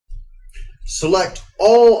Select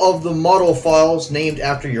all of the model files named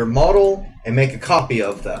after your model and make a copy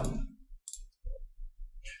of them.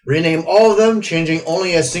 Rename all of them, changing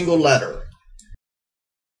only a single letter.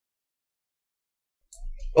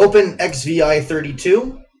 Open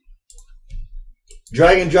XVI32.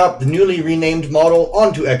 Drag and drop the newly renamed model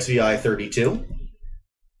onto XVI32.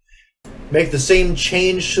 Make the same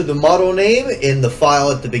change to the model name in the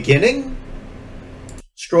file at the beginning.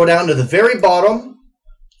 Scroll down to the very bottom.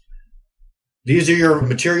 These are your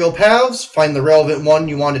material paths. Find the relevant one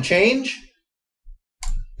you want to change,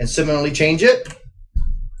 and similarly change it,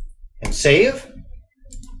 and save.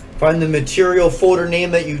 Find the material folder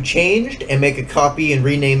name that you changed, and make a copy and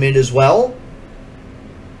rename it as well.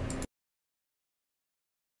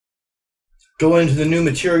 Go into the new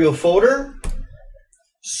material folder,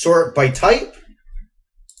 sort by type,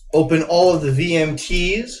 open all of the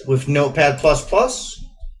VMTs with Notepad++,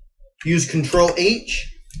 use Ctrl-H,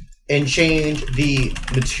 and change the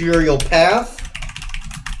material path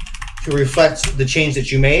to reflect the change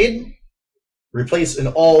that you made. Replace in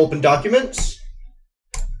all open documents.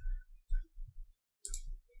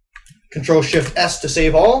 Ctrl-Shift-S to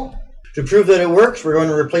save all. To prove that it works, we're going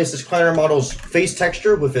to replace this climber model's face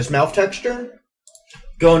texture with this mouth texture.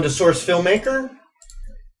 Go into Source Filmmaker.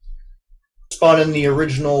 Spawn in the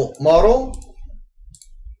original model.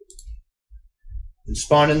 And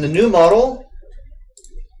spawn in the new model.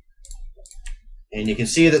 And you can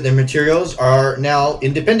see that the materials are now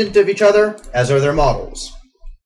independent of each other, as are their models.